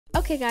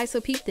Okay guys, so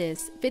peep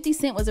this. 50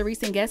 Cent was a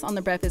recent guest on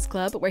The Breakfast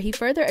Club where he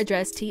further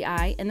addressed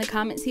T.I. and the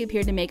comments he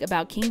appeared to make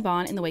about King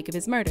Von in the wake of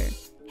his murder.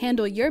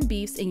 "Handle your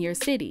beefs in your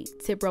city,"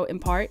 Tip wrote in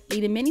part,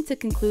 leading many to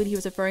conclude he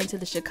was referring to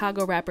the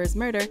Chicago rapper's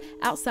murder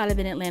outside of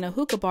an Atlanta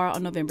hookah bar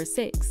on November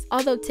 6.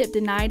 Although Tip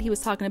denied he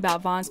was talking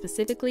about Von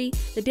specifically,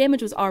 the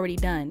damage was already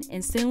done,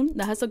 and soon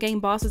the Hustle Gang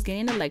boss was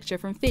getting a lecture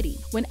from 50.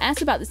 When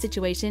asked about the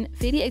situation,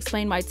 50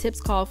 explained why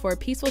Tip's call for a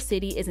peaceful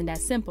city isn't that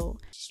simple.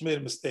 Just made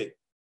a mistake.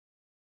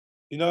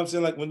 You know what I'm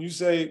saying? Like when you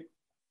say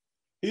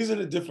he's in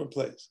a different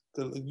place,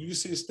 you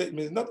see a statement,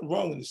 there's nothing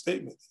wrong in the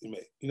statement he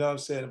made. You know what I'm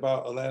saying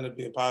about Atlanta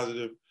being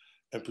positive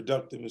and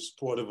productive and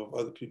supportive of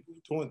other people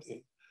doing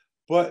things.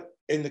 But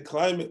in the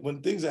climate,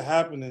 when things are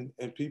happening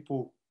and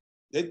people,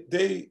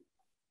 they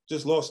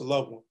just lost a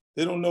loved one.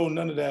 They don't know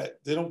none of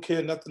that. They don't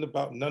care nothing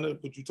about none of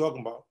what you're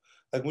talking about.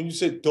 Like when you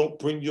say don't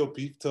bring your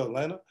beef to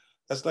Atlanta,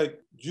 that's like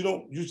you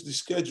don't usually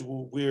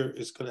schedule where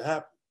it's gonna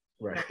happen.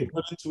 Right.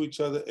 Run into each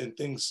other and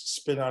things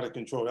spin out of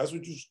control. That's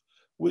what you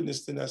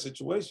witnessed in that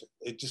situation.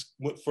 It just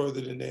went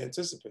further than they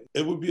anticipated.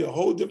 It would be a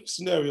whole different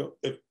scenario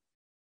if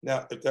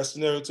that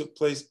scenario took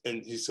place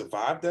and he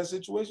survived that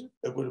situation.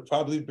 It would have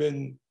probably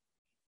been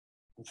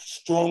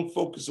strong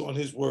focus on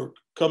his work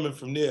coming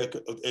from there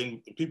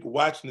and people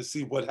watching to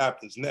see what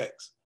happens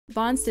next.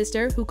 Von's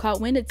sister, who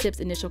caught wind of Tip's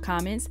initial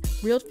comments,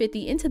 reeled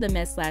 50 into the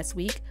mess last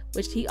week,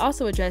 which he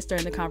also addressed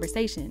during the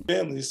conversation.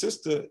 Family, his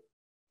sister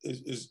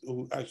is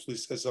who actually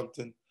said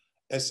something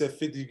and said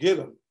 50 get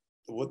him.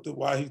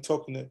 Why he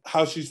talking to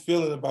how she's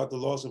feeling about the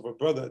loss of her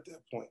brother at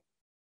that point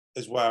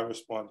is why I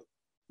responded.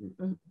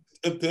 Mm-hmm.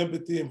 If the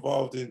empathy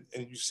involved and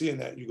you seeing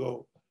that, you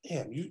go,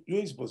 damn, you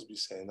ain't supposed to be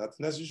saying nothing.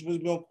 That's you're supposed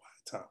to be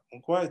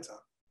on quiet time.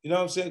 You know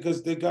what I'm saying?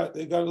 Because they got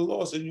a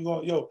loss and you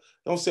go, yo,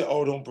 don't say,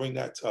 oh, don't bring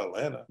that to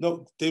Atlanta.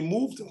 No, they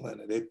moved to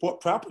Atlanta. They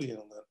bought property in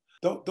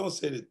Atlanta. Don't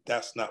say that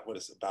that's not what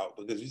it's about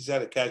because you just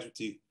had a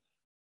casualty.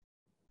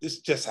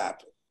 This just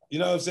happened. You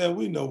know what I'm saying?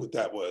 We know what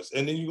that was.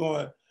 And then you're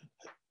going,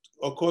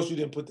 of course you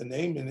didn't put the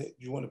name in it.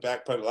 You want to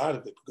backpedal out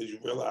of it because you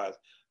realize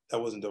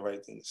that wasn't the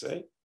right thing to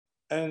say.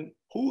 And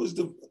who is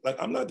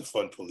I'm not the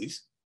fun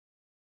police.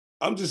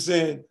 I'm just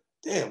saying,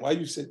 damn, why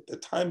you said the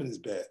timing is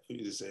bad for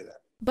you to say that.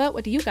 But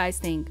what do you guys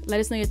think?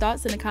 Let us know your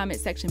thoughts in the comment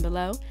section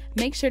below.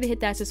 Make sure to hit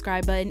that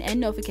subscribe button and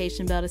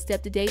notification bell to stay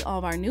up to date on all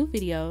of our new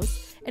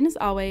videos. And as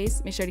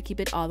always, make sure to keep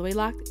it all the way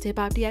locked to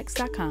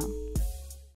hiphopdx.com.